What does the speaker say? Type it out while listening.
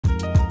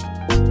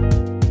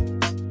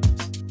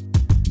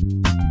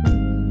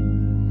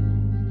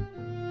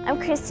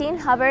Christine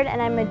Hubbard, and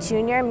I'm a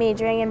junior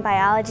majoring in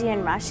biology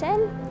and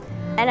Russian,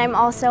 and I'm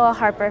also a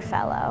Harpur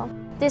Fellow.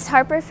 This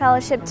Harpur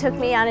Fellowship took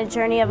me on a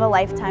journey of a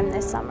lifetime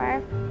this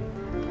summer.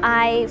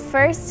 I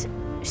first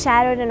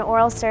shadowed an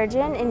oral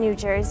surgeon in New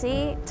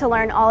Jersey to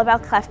learn all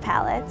about cleft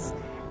palates,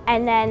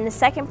 and then the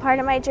second part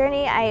of my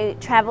journey, I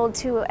traveled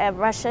to a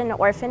Russian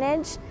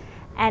orphanage,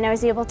 and I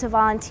was able to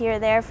volunteer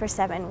there for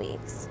 7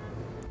 weeks.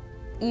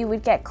 You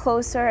would get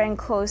closer and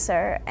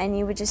closer, and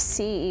you would just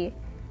see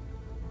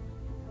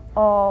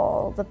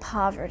all the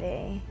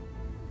poverty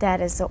that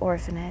is the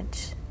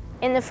orphanage.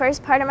 In the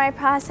first part of my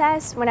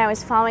process, when I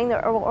was following the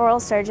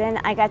oral surgeon,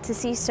 I got to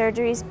see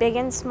surgeries big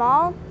and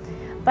small,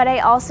 but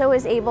I also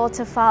was able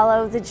to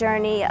follow the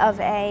journey of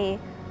a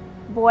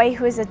boy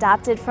who was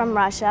adopted from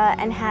Russia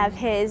and have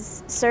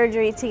his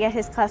surgery to get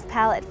his cleft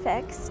palate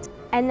fixed.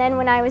 And then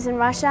when I was in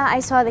Russia,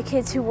 I saw the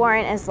kids who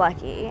weren't as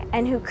lucky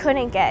and who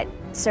couldn't get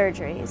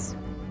surgeries.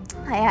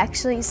 I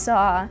actually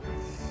saw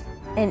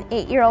an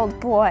 8-year-old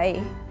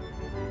boy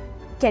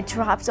get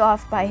dropped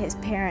off by his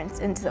parents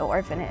into the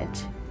orphanage,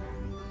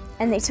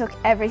 and they took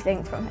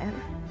everything from him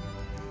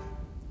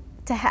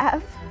to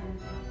have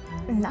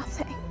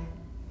nothing.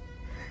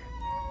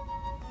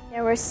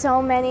 There were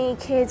so many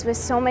kids with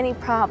so many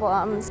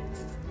problems.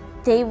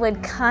 They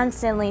would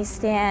constantly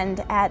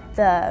stand at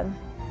the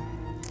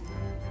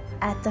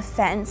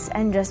fence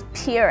and just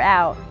peer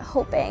out,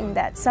 hoping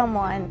that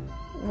someone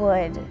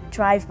would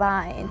drive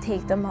by and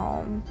take them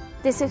home.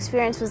 This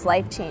experience was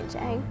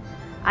life-changing.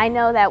 I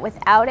know that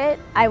without it,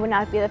 I would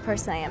not be the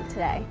person I am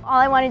today. All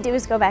I want to do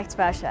is go back to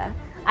Russia.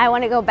 I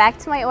want to go back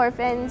to my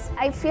orphans.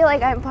 I feel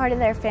like I'm part of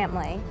their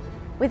family.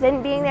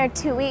 Within being there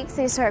 2 weeks,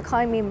 they started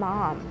calling me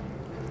Mom.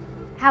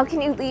 How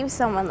can you leave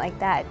someone like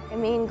that? My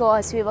main goal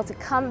is to be able to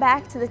come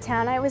back to the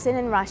town I was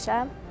in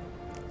Russia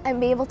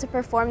and be able to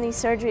perform these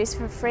surgeries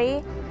for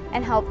free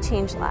and help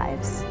change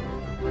lives.